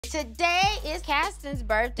Today is Kastan's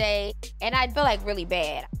birthday, and I feel like really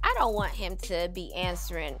bad. I don't want him to be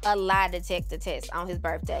answering a lie detector test on his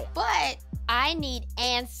birthday, but I need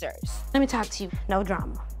answers. Let me talk to you. No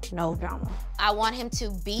drama. No drama. I want him to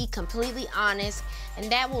be completely honest,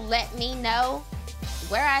 and that will let me know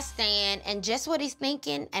where I stand and just what he's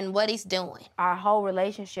thinking and what he's doing. Our whole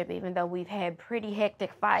relationship, even though we've had pretty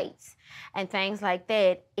hectic fights and things like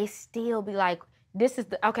that, it still be like, this is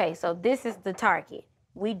the target.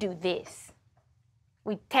 We do this.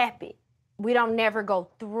 We tap it. We don't never go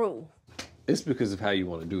through. It's because of how you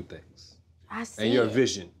want to do things. I see. And your it.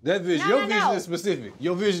 vision. That vision, No, your no, vision no. is specific.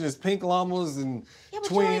 Your vision is pink llamas and Yeah, but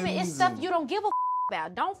twins. you don't even, it's stuff you don't give a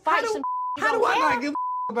about. Don't fight some you How don't do I care. not give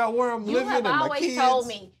a about where I'm You living have and my always kids? told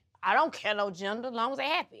me, I don't care no gender as long as they're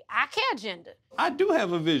happy. I care gender. I do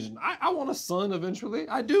have a vision. I want a son eventually.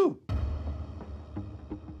 I do.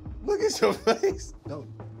 Look at your face. No,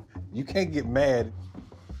 you can't get mad.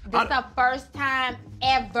 This is the first time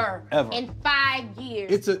ever in 5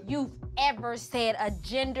 years It's you've ever said a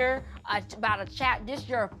gender about a child. This is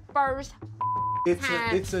your first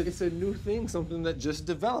time. It's a new thing, something that just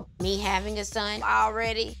developed. Me having a son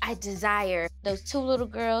already, I desire those two little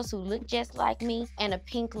girls who look just like me and a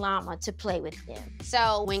pink llama to play with them.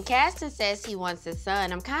 So when Kastan says he wants a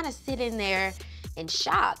son, I'm kind of sitting there in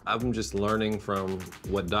shock. I'm just learning from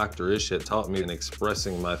what Dr. Ish had taught me and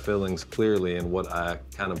expressing my feelings clearly and what I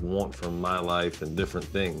kind of want from my life and different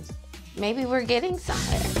things. Maybe we're getting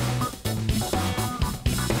somewhere.